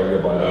than Australia,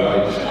 by the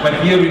way.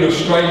 But here in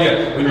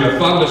Australia, when the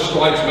thunder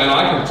strikes, man,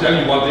 I can tell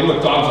you what, there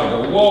were times I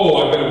go,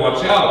 whoa, I better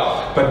watch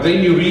out. But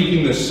then you read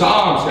in the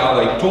Psalms how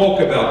they talk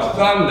about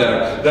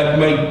thunder that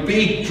made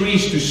big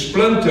trees to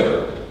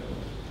splinter.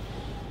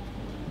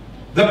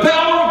 The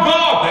power of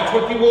God, that's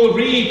what you will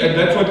read, and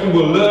that's what you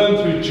will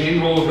learn through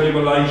general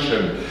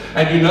revelation.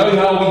 And you know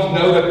how we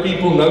know that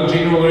people know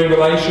general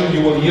revelation?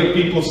 You will hear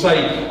people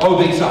say, oh,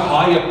 there's a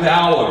higher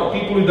power.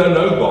 People who don't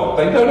know God,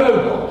 they don't know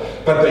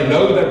God, but they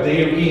know that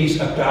there is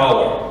a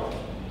power.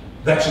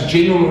 That's a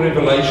general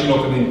revelation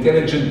of an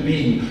intelligent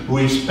being who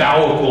is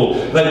powerful.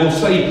 They will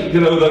say, you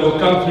know, they will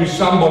come through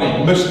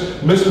somebody,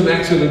 missed an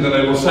accident, and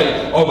they will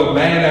say, oh, the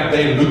man up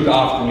there looked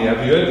after me.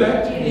 Have you heard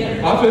that?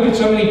 Yeah. I've heard it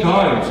so many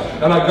times.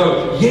 And I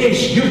go,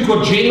 yes, you've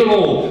got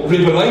general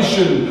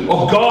revelation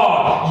of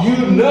God.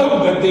 You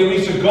know that there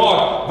is a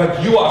God,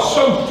 but you are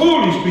so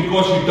foolish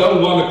because you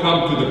don't want to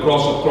come to the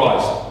cross of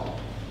Christ.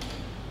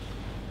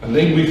 And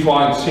then we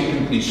find,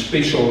 secondly,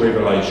 special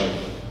revelation.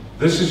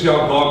 This is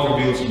how God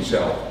reveals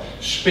himself.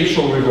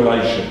 Special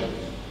revelation.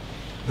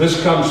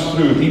 This comes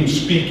through him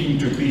speaking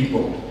to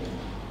people.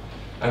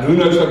 And who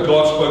knows that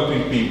God spoke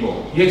to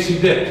people? Yes, he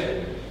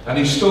did. And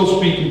he's still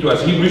speaking to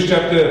us. Hebrews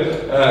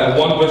chapter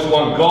 1 verse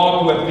 1.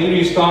 God, who at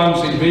various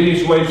times, in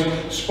various ways,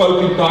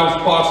 spoke in times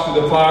past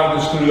to the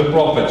fathers through the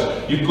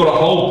prophets. You've got a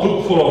whole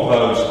book full of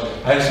those.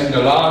 Has in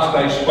the last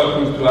days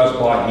spoken to us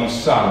by his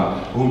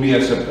Son, whom he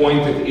has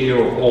appointed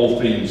heir of all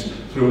things,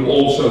 through whom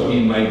also he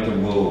made the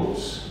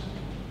worlds.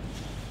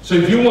 So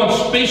if you want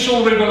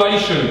special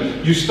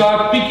revelation, you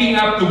start picking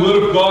up the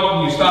Word of God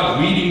and you start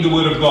reading the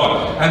Word of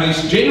God. And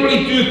there's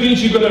generally two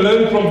things you're going to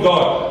learn from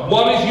God.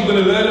 One is you're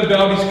going to learn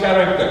about his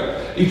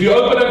character. If you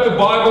open up the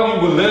Bible,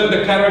 you will learn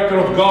the character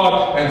of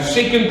God. And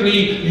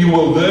secondly, you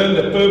will learn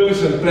the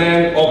purpose and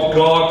plan of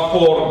God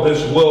for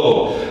this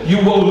world. You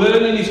will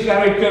learn in his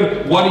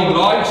character what he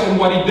likes and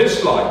what he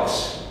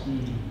dislikes.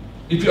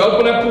 If you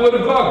open up the Word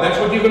of God, that's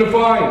what you're going to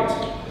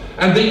find.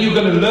 And then you're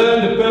going to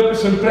learn the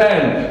purpose and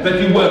plan that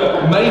you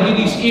were made in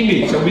his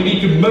image, and we need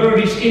to mirror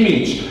his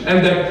image,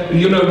 and that,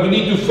 you know, we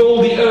need to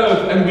fill the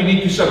earth and we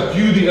need to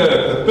subdue the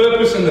earth. The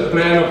purpose and the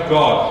plan of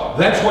God.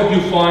 That's what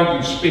you find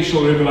in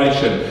special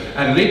revelation.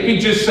 And let me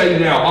just say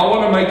now, I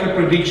want to make a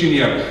prediction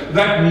here,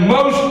 that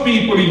most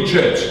people in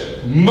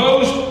church,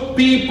 most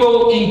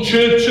people in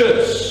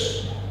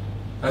churches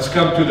has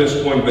come to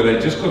this point where they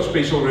just got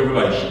special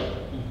revelation.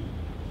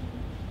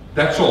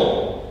 That's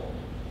all.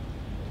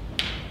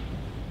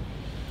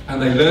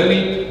 And they learn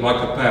it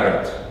like a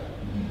parrot.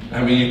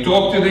 And when you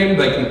talk to them,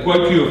 they can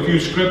quote you a few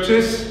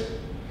scriptures.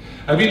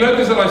 Have you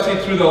noticed that I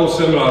said through the whole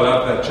sermon, I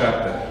love that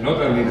chapter,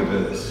 not only the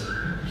verse.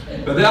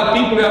 But there are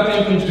people out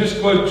there who can just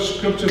quote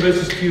scripture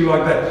verses to you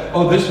like that.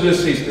 Oh, this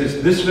verse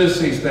says this verse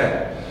says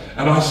that.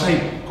 And I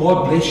say,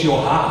 God bless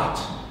your heart.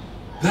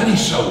 That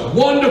is so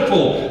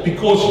wonderful,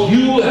 because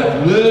you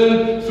have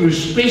learned through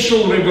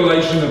special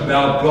revelation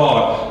about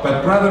God.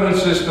 But brother and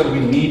sister, we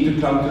need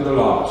to come to the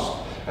last.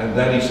 And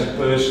that is a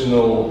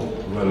personal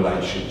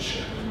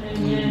relationship.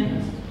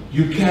 Amen.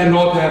 You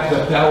cannot have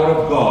the power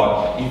of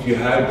God if you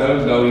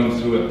don't know him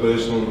through a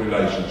personal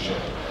relationship.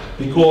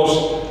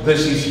 Because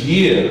this is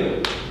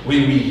here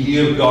when we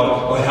hear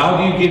God. Well, how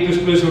do you get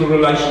this personal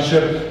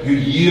relationship? You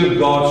hear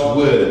God's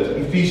word.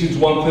 Ephesians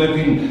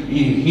 1:13,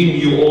 in him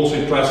you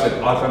also trusted.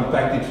 I've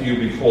unpacked it for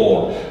you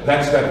before.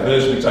 That's that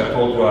verse which I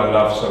told you I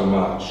love so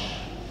much.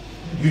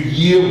 You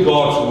hear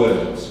God's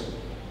words.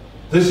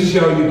 This is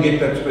how you get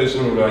that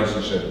personal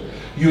relationship.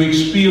 You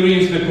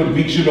experience the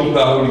conviction of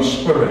the Holy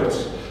Spirit.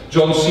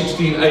 John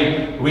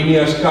 16:8, when he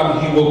has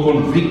come, he will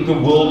convict the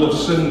world of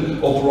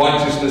sin, of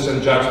righteousness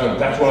and judgment.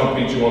 That's what I'm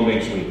preaching on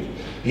next week.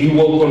 He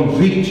will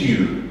convict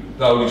you.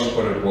 The Holy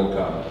Spirit will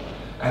come.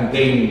 And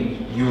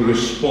then you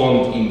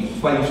respond in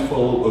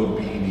faithful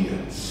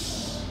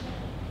obedience.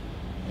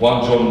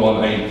 1 John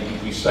 1:8,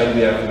 if we say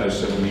we have no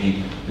sin,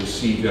 we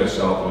deceive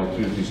ourselves, and the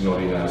truth is not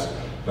in us.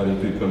 But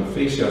if we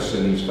confess our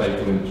sin, he is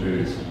faithful and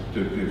true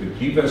to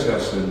forgive us our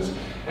sins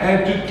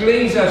and to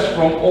cleanse us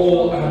from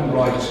all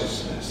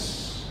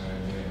unrighteousness.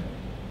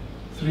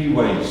 Three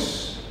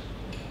ways.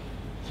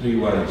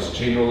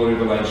 General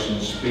revelation,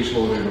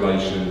 special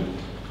revelation,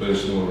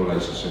 personal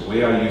relationship.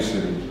 Where are you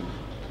sitting?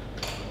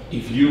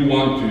 If you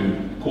want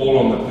to call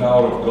on the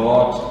power of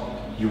God,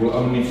 you will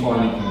only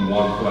find it in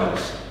one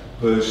place: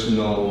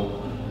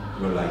 personal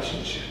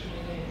relationship.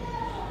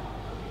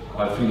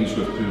 I finish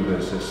with two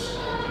verses.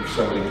 If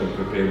somebody can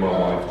prepare my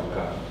wife to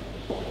come.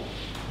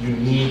 You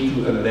need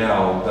to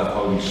allow the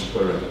Holy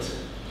Spirit.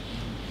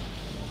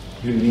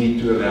 You need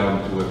to allow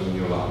him to work in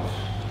your life.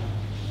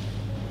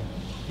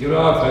 You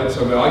know, I've heard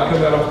something. I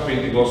come out of a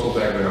Pentecostal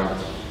background.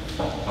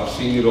 I've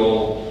seen it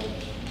all,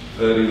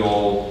 heard it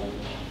all.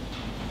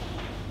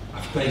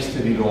 I've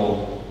tasted it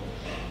all.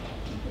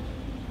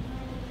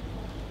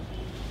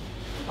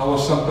 I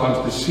was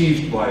sometimes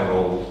deceived by it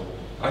all.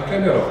 I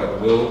came out of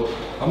that world.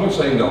 I'm not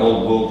saying the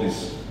whole world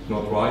is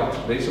not right.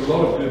 There's a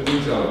lot of good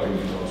things out of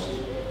Pentecost.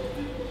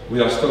 We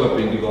are still a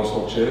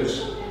Pentecostal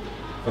church,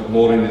 but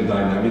more in a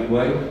dynamic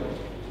way.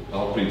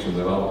 I'll preach on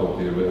that, I'll talk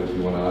to you about it if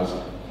you want to ask.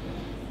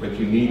 But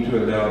you need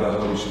to allow the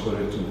Holy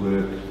Spirit to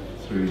work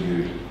through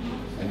you.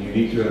 And you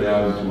need to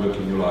allow Him to work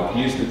in your life.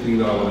 Here's the thing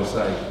that I want to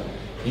say.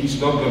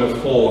 He's not going to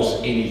force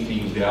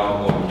anything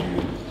down on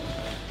you.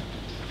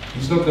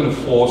 He's not going to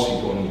force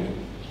it on you.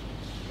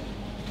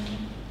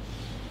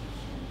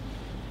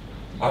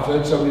 I've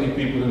heard so many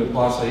people in the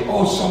past say,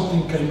 oh,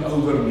 something came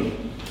over me.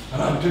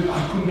 And I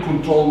couldn't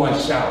control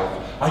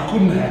myself. I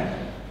couldn't have.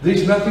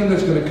 There's nothing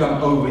that's going to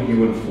come over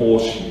you and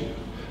force you.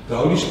 The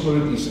Holy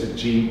Spirit is a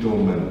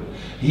gentleman.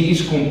 He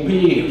is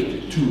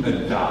compared to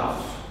a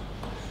dove.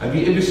 Have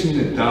you ever seen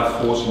a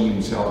dove forcing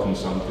himself in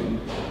something?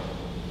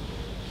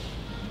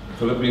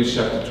 Philippians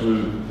chapter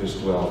 2, verse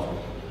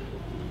 12.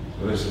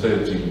 Verse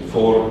 13.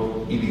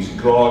 For it is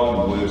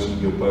God who works in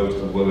you both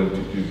to will and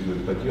to do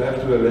good. But you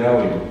have to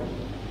allow Him.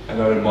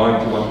 And I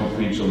remind you what we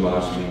preached on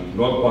last week.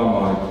 Not by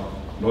might,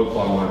 but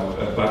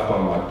by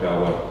my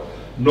power.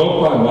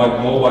 Not by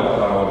might, nor by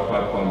power,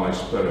 but by my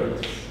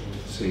Spirit,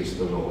 says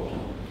the Lord.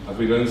 Have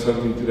we learned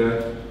something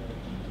today?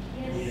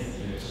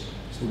 Yes.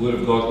 Is the Word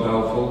of God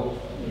powerful?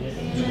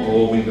 Yes. So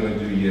all we're going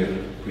to do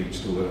here,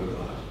 preach the Word of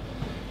God.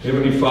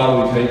 Heavenly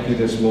Father, we thank you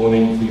this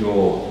morning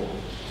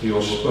for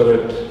your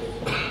Spirit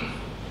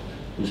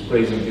who's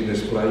present in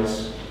this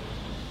place.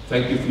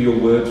 Thank you for your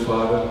Word,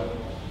 Father.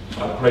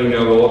 I pray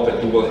now, Lord,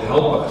 that you will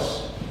help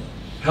us.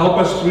 Help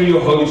us through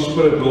your Holy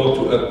Spirit, Lord,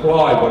 to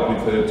apply what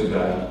we've heard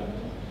today.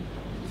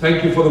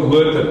 Thank you for the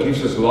Word that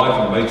gives us life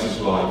and makes us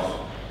life.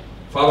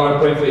 Father, I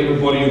pray for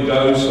everybody who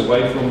goes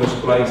away from this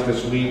place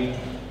this week,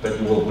 that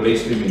you will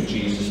bless them in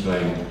Jesus'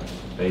 name.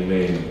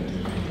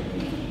 Amen.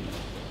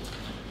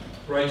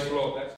 Praise the Lord.